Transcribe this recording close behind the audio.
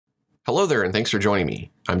Hello there and thanks for joining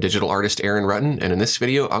me. I'm digital artist Aaron Rutten, and in this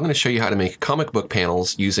video I'm going to show you how to make comic book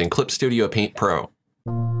panels using Clip Studio Paint Pro.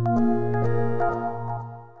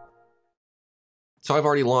 So I've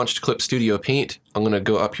already launched Clip Studio Paint. I'm going to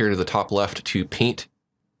go up here to the top left to Paint,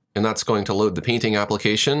 and that's going to load the painting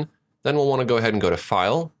application. Then we'll want to go ahead and go to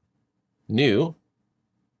File, New,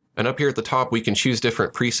 and up here at the top we can choose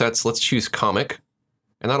different presets. Let's choose Comic.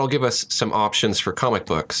 And that'll give us some options for comic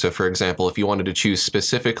books. So for example, if you wanted to choose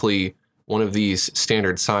specifically one of these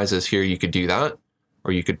standard sizes here, you could do that.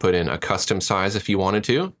 Or you could put in a custom size if you wanted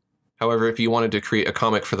to. However, if you wanted to create a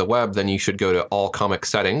comic for the web, then you should go to All Comic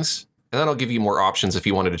Settings. And that'll give you more options if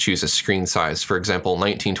you wanted to choose a screen size. For example,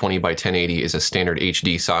 1920 by 1080 is a standard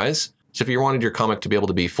HD size. So if you wanted your comic to be able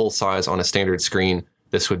to be full size on a standard screen,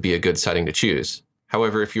 this would be a good setting to choose.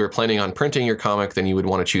 However, if you were planning on printing your comic, then you would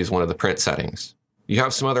want to choose one of the print settings. You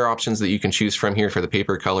have some other options that you can choose from here for the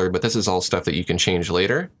paper color, but this is all stuff that you can change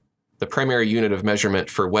later. The primary unit of measurement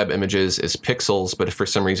for web images is pixels, but if for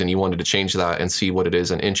some reason you wanted to change that and see what it is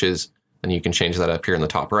in inches, then you can change that up here in the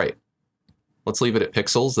top right. Let's leave it at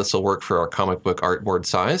pixels. This will work for our comic book artboard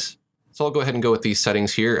size. So I'll go ahead and go with these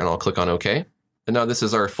settings here and I'll click on OK. And now this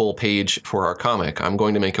is our full page for our comic. I'm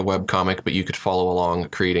going to make a web comic, but you could follow along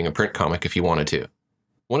creating a print comic if you wanted to.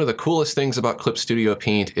 One of the coolest things about Clip Studio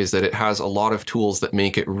Paint is that it has a lot of tools that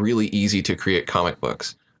make it really easy to create comic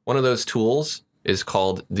books. One of those tools is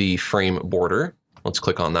called the frame border. Let's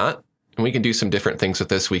click on that. And we can do some different things with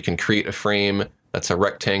this. We can create a frame that's a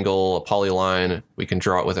rectangle, a polyline. We can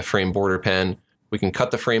draw it with a frame border pen. We can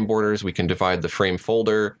cut the frame borders. We can divide the frame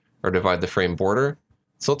folder or divide the frame border.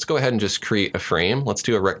 So let's go ahead and just create a frame. Let's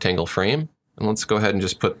do a rectangle frame. And let's go ahead and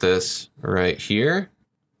just put this right here.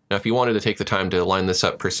 Now, if you wanted to take the time to line this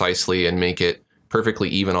up precisely and make it perfectly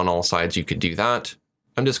even on all sides, you could do that.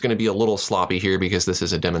 I'm just going to be a little sloppy here because this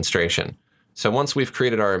is a demonstration. So once we've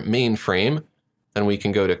created our main frame, then we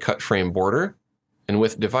can go to Cut Frame Border. And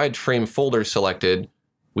with Divide Frame Folder selected,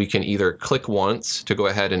 we can either click once to go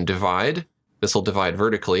ahead and divide. This will divide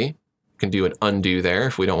vertically. You can do an undo there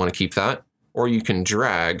if we don't want to keep that. Or you can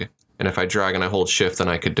drag, and if I drag and I hold Shift, then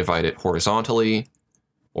I could divide it horizontally.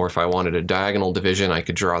 Or if I wanted a diagonal division, I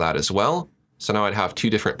could draw that as well. So now I'd have two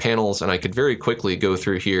different panels, and I could very quickly go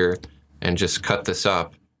through here and just cut this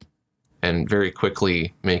up and very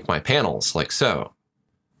quickly make my panels like so.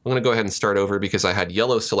 I'm going to go ahead and start over because I had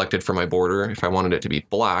yellow selected for my border. If I wanted it to be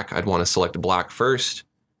black, I'd want to select black first.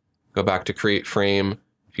 Go back to Create Frame.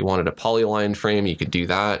 If you wanted a polyline frame, you could do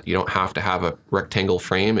that. You don't have to have a rectangle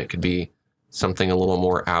frame. It could be something a little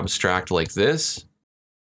more abstract like this.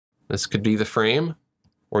 This could be the frame.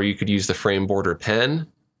 Or you could use the frame border pen,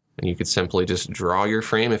 and you could simply just draw your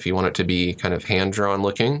frame if you want it to be kind of hand-drawn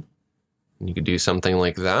looking. And you could do something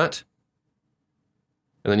like that.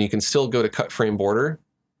 And then you can still go to Cut Frame Border,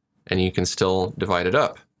 and you can still divide it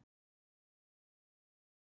up.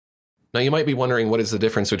 Now you might be wondering what is the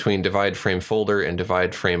difference between Divide Frame Folder and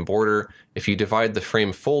Divide Frame Border. If you divide the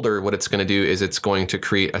frame folder, what it's going to do is it's going to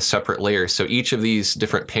create a separate layer. So each of these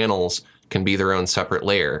different panels can be their own separate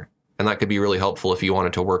layer. And that could be really helpful if you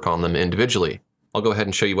wanted to work on them individually. I'll go ahead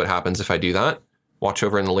and show you what happens if I do that. Watch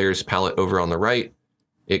over in the Layers palette over on the right.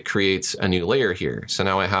 It creates a new layer here. So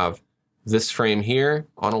now I have this frame here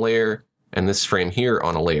on a layer and this frame here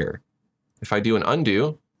on a layer. If I do an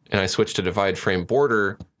undo and I switch to Divide Frame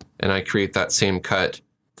Border and I create that same cut,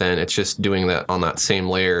 then it's just doing that on that same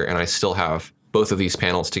layer and I still have both of these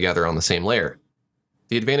panels together on the same layer.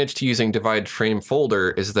 The advantage to using Divide Frame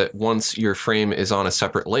Folder is that once your frame is on a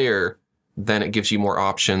separate layer, then it gives you more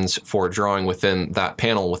options for drawing within that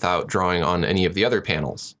panel without drawing on any of the other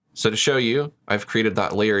panels. So to show you, I've created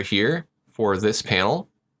that layer here for this panel.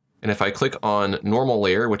 And if I click on Normal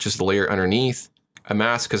Layer, which is the layer underneath, a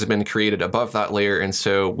mask has been created above that layer, and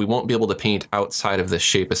so we won't be able to paint outside of this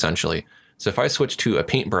shape essentially. So if I switch to a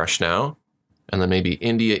paintbrush now, and then maybe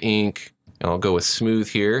India ink, and I'll go with smooth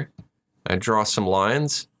here, I draw some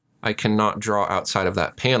lines, I cannot draw outside of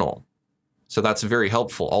that panel. So that's very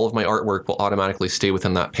helpful. All of my artwork will automatically stay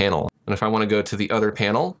within that panel. And if I want to go to the other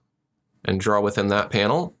panel and draw within that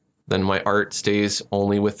panel, then my art stays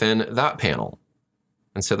only within that panel.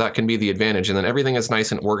 And so that can be the advantage. And then everything is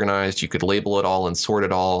nice and organized. You could label it all and sort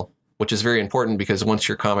it all, which is very important because once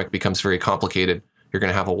your comic becomes very complicated, you're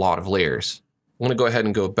going to have a lot of layers. I'm going to go ahead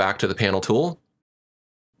and go back to the panel tool.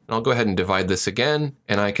 And I'll go ahead and divide this again,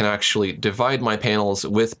 and I can actually divide my panels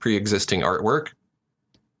with pre-existing artwork.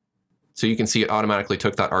 So you can see it automatically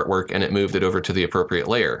took that artwork and it moved it over to the appropriate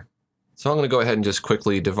layer. So I'm going to go ahead and just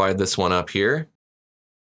quickly divide this one up here.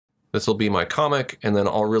 This will be my comic, and then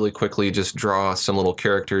I'll really quickly just draw some little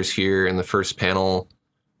characters here in the first panel.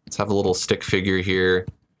 Let's have a little stick figure here.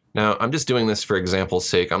 Now, I'm just doing this for example's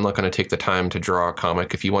sake. I'm not going to take the time to draw a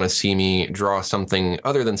comic. If you want to see me draw something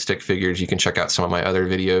other than stick figures, you can check out some of my other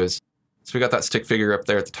videos. So we got that stick figure up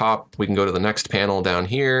there at the top. We can go to the next panel down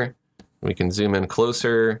here. We can zoom in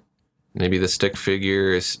closer. Maybe the stick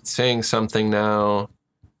figure is saying something now,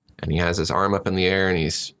 and he has his arm up in the air and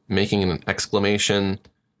he's making an exclamation.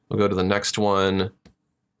 We'll go to the next one,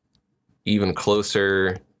 even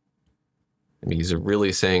closer. Maybe he's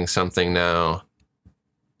really saying something now.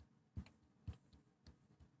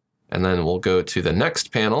 And then we'll go to the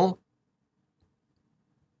next panel.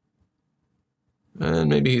 And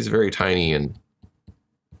maybe he's very tiny and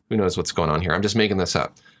who knows what's going on here. I'm just making this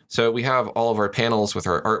up. So we have all of our panels with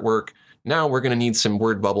our artwork. Now we're going to need some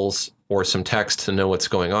word bubbles or some text to know what's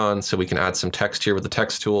going on. So we can add some text here with the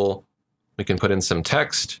text tool. We can put in some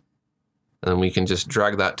text, and then we can just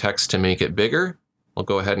drag that text to make it bigger. I'll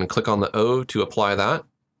go ahead and click on the O to apply that.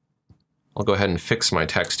 I'll go ahead and fix my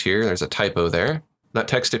text here. There's a typo there. That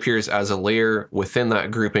text appears as a layer within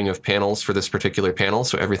that grouping of panels for this particular panel,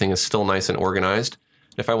 so everything is still nice and organized.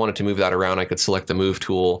 If I wanted to move that around, I could select the Move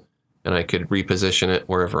tool, and I could reposition it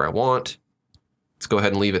wherever I want. Let's go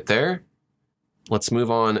ahead and leave it there. Let's move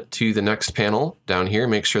on to the next panel down here,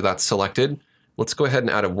 make sure that's selected. Let's go ahead and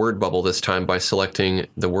add a word bubble this time by selecting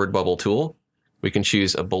the Word Bubble tool. We can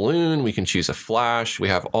choose a balloon, we can choose a flash, we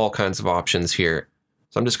have all kinds of options here.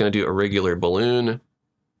 So I'm just going to do a regular balloon.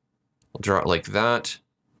 I'll draw it like that,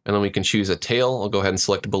 and then we can choose a tail. I'll go ahead and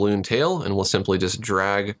select balloon tail, and we'll simply just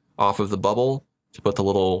drag off of the bubble to put the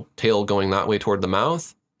little tail going that way toward the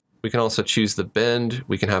mouth. We can also choose the bend.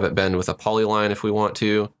 We can have it bend with a polyline if we want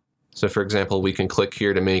to. So for example, we can click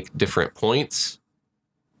here to make different points,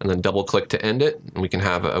 and then double click to end it, and we can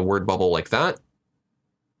have a word bubble like that.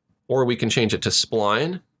 Or we can change it to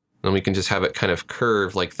spline, and we can just have it kind of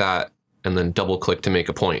curve like that, and then double click to make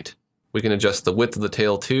a point. We can adjust the width of the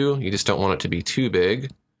tail too. You just don't want it to be too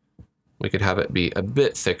big. We could have it be a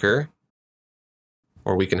bit thicker,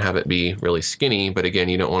 or we can have it be really skinny, but again,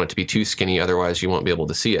 you don't want it to be too skinny, otherwise you won't be able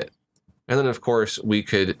to see it. And then of course, we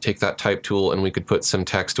could take that type tool and we could put some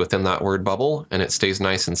text within that word bubble, and it stays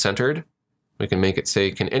nice and centered. We can make it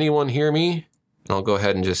say, "Can anyone hear me?" And I'll go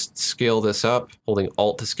ahead and just scale this up, holding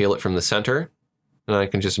Alt to scale it from the center. And I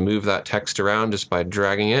can just move that text around just by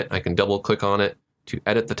dragging it. I can double click on it to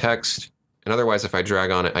edit the text, and otherwise if I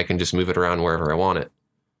drag on it, I can just move it around wherever I want it.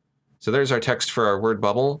 So there's our text for our word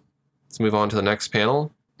bubble. Let's move on to the next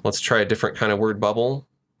panel. Let's try a different kind of word bubble.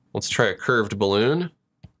 Let's try a curved balloon.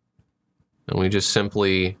 And we just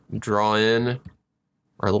simply draw in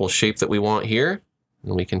our little shape that we want here.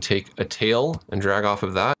 And we can take a tail and drag off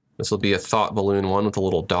of that. This will be a thought balloon one with the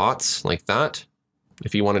little dots like that.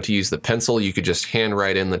 If you wanted to use the pencil, you could just hand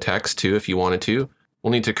write in the text too if you wanted to.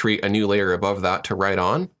 We'll need to create a new layer above that to write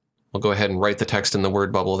on. We'll go ahead and write the text in the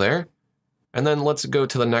word bubble there. And then let's go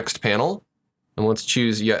to the next panel. And let's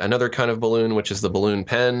choose yet another kind of balloon, which is the balloon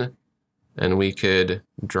pen. And we could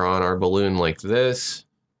draw on our balloon like this.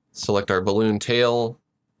 Select our balloon tail.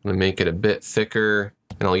 I'm going to make it a bit thicker.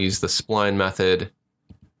 And I'll use the spline method.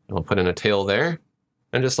 And I'll put in a tail there.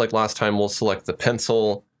 And just like last time, we'll select the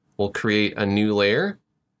pencil. We'll create a new layer.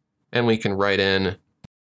 And we can write in,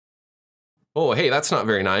 "Oh, hey, that's not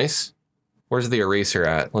very nice. Where's the eraser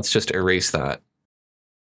at? Let's just erase that."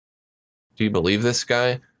 Do you believe this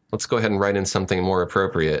guy? Let's go ahead and write in something more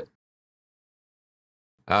appropriate.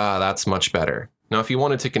 Ah, that's much better. Now, if you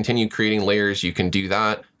wanted to continue creating layers, you can do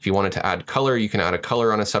that. If you wanted to add color, you can add a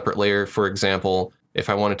color on a separate layer. For example, if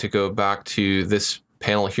I wanted to go back to this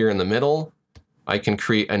panel here in the middle, I can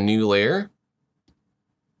create a new layer.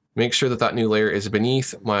 Make sure that that new layer is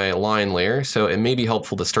beneath my line layer. So it may be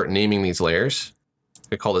helpful to start naming these layers. I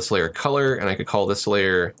could call this layer color, and I could call this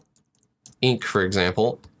layer ink, for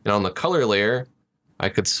example. And on the color layer, I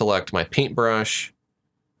could select my paintbrush,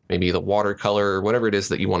 maybe the watercolor, or whatever it is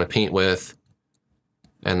that you want to paint with.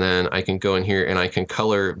 And then I can go in here and I can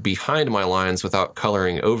color behind my lines without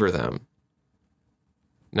coloring over them.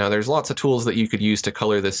 Now there's lots of tools that you could use to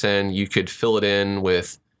color this in. You could fill it in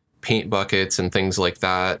with paint buckets and things like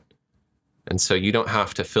that. And so you don't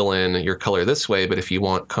have to fill in your color this way, but if you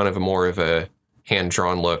want kind of more of a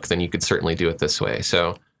hand-drawn look, then you could certainly do it this way.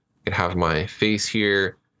 So I could have my face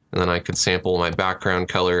here, and then I could sample my background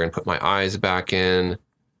color and put my eyes back in,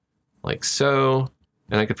 like so.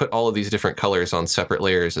 And I could put all of these different colors on separate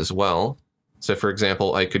layers as well. So for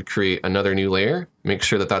example, I could create another new layer, make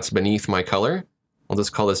sure that that's beneath my color. I'll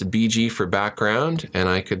just call this BG for background, and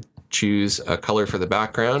I could choose a color for the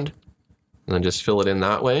background, and then just fill it in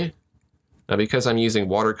that way. Now because I'm using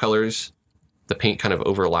watercolors, the paint kind of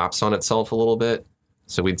overlaps on itself a little bit,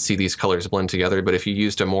 so we'd see these colors blend together, but if you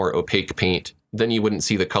used a more opaque paint, then you wouldn't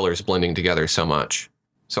see the colors blending together so much.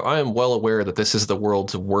 So I am well aware that this is the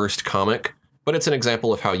world's worst comic, but it's an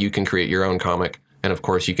example of how you can create your own comic, and of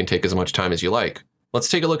course you can take as much time as you like. Let's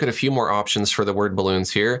take a look at a few more options for the word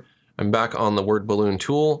balloons here. I'm back on the word balloon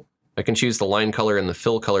tool. I can choose the line color and the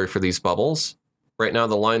fill color for these bubbles. Right now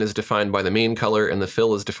the line is defined by the main color and the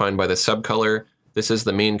fill is defined by the subcolor. This is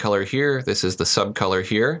the main color here, this is the subcolor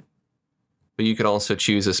here. But you could also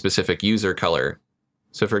choose a specific user color.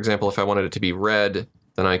 So for example, if I wanted it to be red,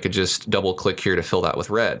 then I could just double click here to fill that with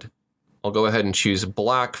red. I'll go ahead and choose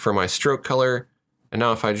black for my stroke color. And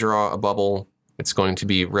now if I draw a bubble, it's going to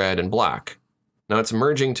be red and black. Now it's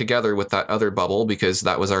merging together with that other bubble because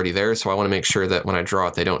that was already there, so I want to make sure that when I draw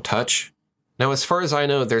it, they don't touch. Now, as far as I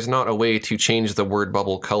know, there's not a way to change the word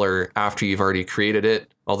bubble color after you've already created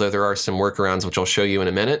it, although there are some workarounds which I'll show you in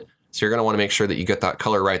a minute. So you're going to want to make sure that you get that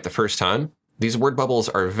color right the first time. These word bubbles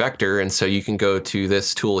are vector, and so you can go to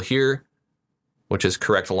this tool here, which is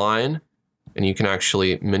correct line, and you can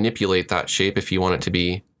actually manipulate that shape if you want it to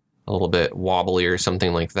be a little bit wobbly or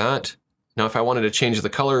something like that. Now, if I wanted to change the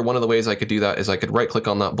color, one of the ways I could do that is I could right-click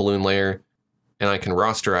on that balloon layer, and I can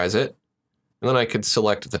rasterize it. And then I could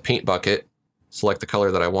select the paint bucket, select the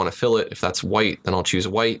color that I want to fill it. If that's white, then I'll choose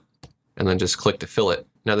white, and then just click to fill it.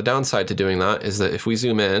 Now, the downside to doing that is that if we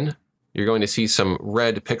zoom in, you're going to see some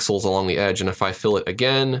red pixels along the edge, and if I fill it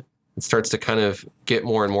again, it starts to kind of get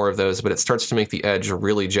more and more of those, but it starts to make the edge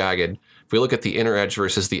really jagged. If we look at the inner edge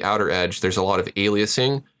versus the outer edge, there's a lot of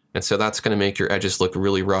aliasing, and so that's going to make your edges look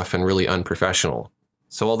really rough and really unprofessional.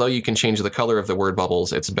 So although you can change the color of the word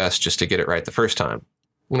bubbles, it's best just to get it right the first time.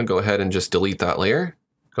 I'm going to go ahead and just delete that layer.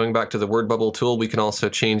 Going back to the word bubble tool, we can also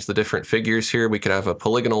change the different figures here. We could have a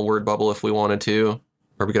polygonal word bubble if we wanted to,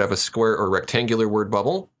 or we could have a square or rectangular word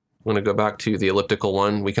bubble. I'm going to go back to the elliptical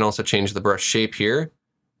one. We can also change the brush shape here,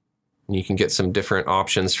 and you can get some different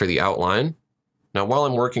options for the outline. Now, while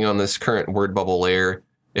I'm working on this current word bubble layer,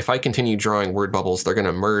 if I continue drawing word bubbles, they're going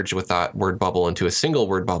to merge with that word bubble into a single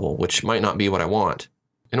word bubble, which might not be what I want.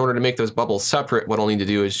 In order to make those bubbles separate, what I'll need to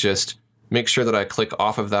do is just make sure that I click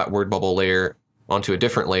off of that word bubble layer onto a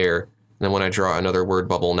different layer, and then when I draw another word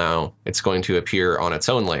bubble now, it's going to appear on its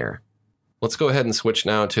own layer. Let's go ahead and switch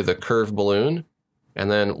now to the curve balloon, and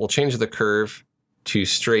then we'll change the curve to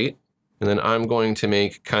straight, and then I'm going to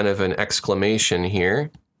make kind of an exclamation here,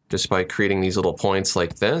 just by creating these little points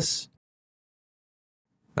like this.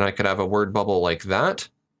 And I could have a word bubble like that.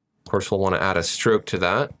 Of course, we'll want to add a stroke to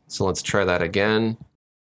that. So let's try that again.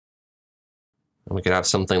 And we could have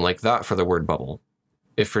something like that for the word bubble.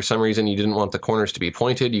 If for some reason you didn't want the corners to be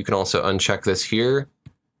pointed, you can also uncheck this here.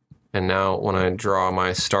 And now when I draw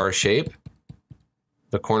my star shape,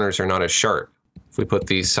 the corners are not as sharp. If we put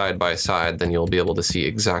these side by side, then you'll be able to see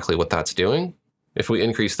exactly what that's doing. If we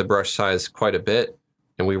increase the brush size quite a bit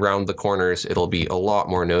and we round the corners, it'll be a lot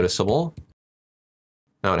more noticeable.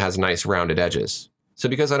 Now it has nice rounded edges. So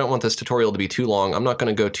because I don't want this tutorial to be too long, I'm not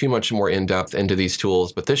going to go too much more in depth into these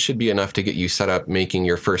tools, but this should be enough to get you set up making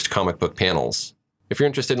your first comic book panels. If you're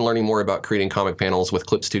interested in learning more about creating comic panels with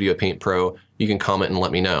Clip Studio Paint Pro, you can comment and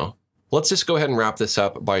let me know. Let's just go ahead and wrap this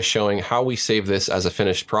up by showing how we save this as a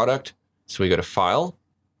finished product. So we go to File,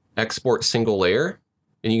 Export Single Layer,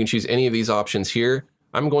 and you can choose any of these options here.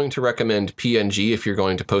 I'm going to recommend PNG if you're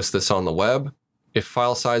going to post this on the web. If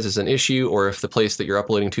file size is an issue, or if the place that you're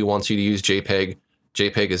uploading to wants you to use JPEG,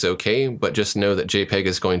 JPEG is okay, but just know that JPEG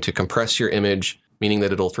is going to compress your image, meaning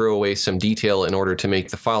that it'll throw away some detail in order to make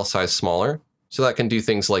the file size smaller. So that can do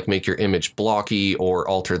things like make your image blocky or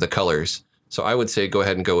alter the colors. So I would say go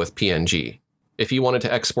ahead and go with PNG. If you wanted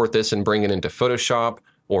to export this and bring it into Photoshop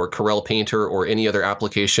or Corel Painter or any other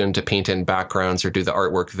application to paint in backgrounds or do the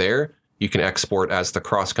artwork there, you can export as the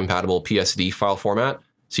cross-compatible PSD file format.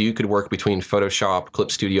 So you could work between Photoshop, Clip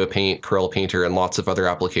Studio Paint, Corel Painter, and lots of other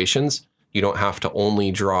applications. You don't have to only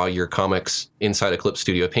draw your comics inside of Clip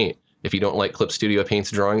Studio Paint. If you don't like Clip Studio Paint's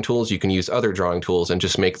drawing tools, you can use other drawing tools and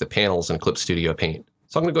just make the panels in Clip Studio Paint.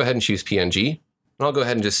 So I'm going to go ahead and choose PNG, and I'll go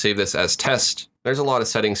ahead and just save this as test. There's a lot of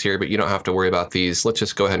settings here, but you don't have to worry about these. Let's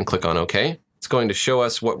just go ahead and click on OK. It's going to show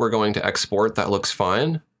us what we're going to export. That looks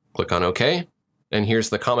fine. Click on OK. And here's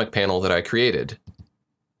the comic panel that I created.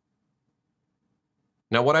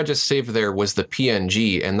 Now what I just saved there was the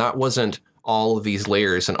PNG, and that wasn't all of these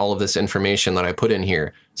layers and all of this information that I put in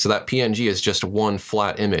here. So that PNG is just one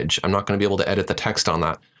flat image. I'm not going to be able to edit the text on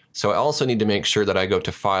that. So I also need to make sure that I go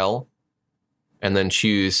to File and then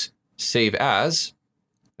choose Save As.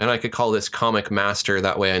 And I could call this Comic Master.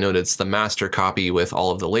 That way I know that it's the master copy with all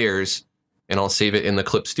of the layers, and I'll save it in the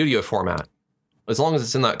Clip Studio format. As long as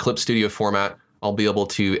it's in that Clip Studio format, I'll be able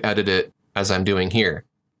to edit it as I'm doing here.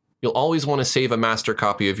 You'll always want to save a master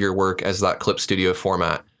copy of your work as that Clip Studio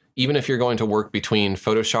format. Even if you're going to work between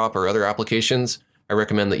Photoshop or other applications, I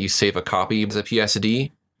recommend that you save a copy as a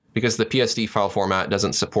PSD, because the PSD file format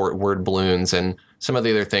doesn't support word balloons and some of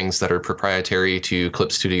the other things that are proprietary to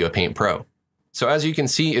Clip Studio Paint Pro. So as you can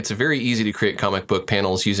see, it's very easy to create comic book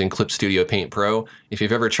panels using Clip Studio Paint Pro. If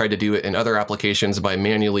you've ever tried to do it in other applications by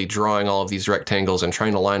manually drawing all of these rectangles and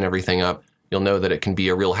trying to line everything up, you'll know that it can be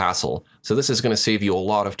a real hassle. So this is going to save you a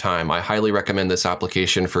lot of time. I highly recommend this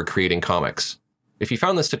application for creating comics. If you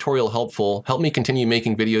found this tutorial helpful, help me continue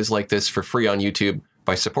making videos like this for free on YouTube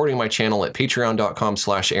by supporting my channel at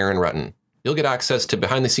patreon.com/AaronRutten. You'll get access to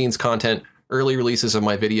behind-the-scenes content, early releases of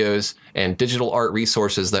my videos, and digital art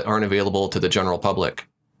resources that aren't available to the general public.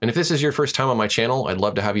 And if this is your first time on my channel, I'd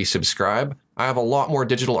love to have you subscribe. I have a lot more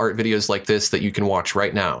digital art videos like this that you can watch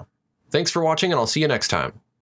right now. Thanks for watching, and I'll see you next time.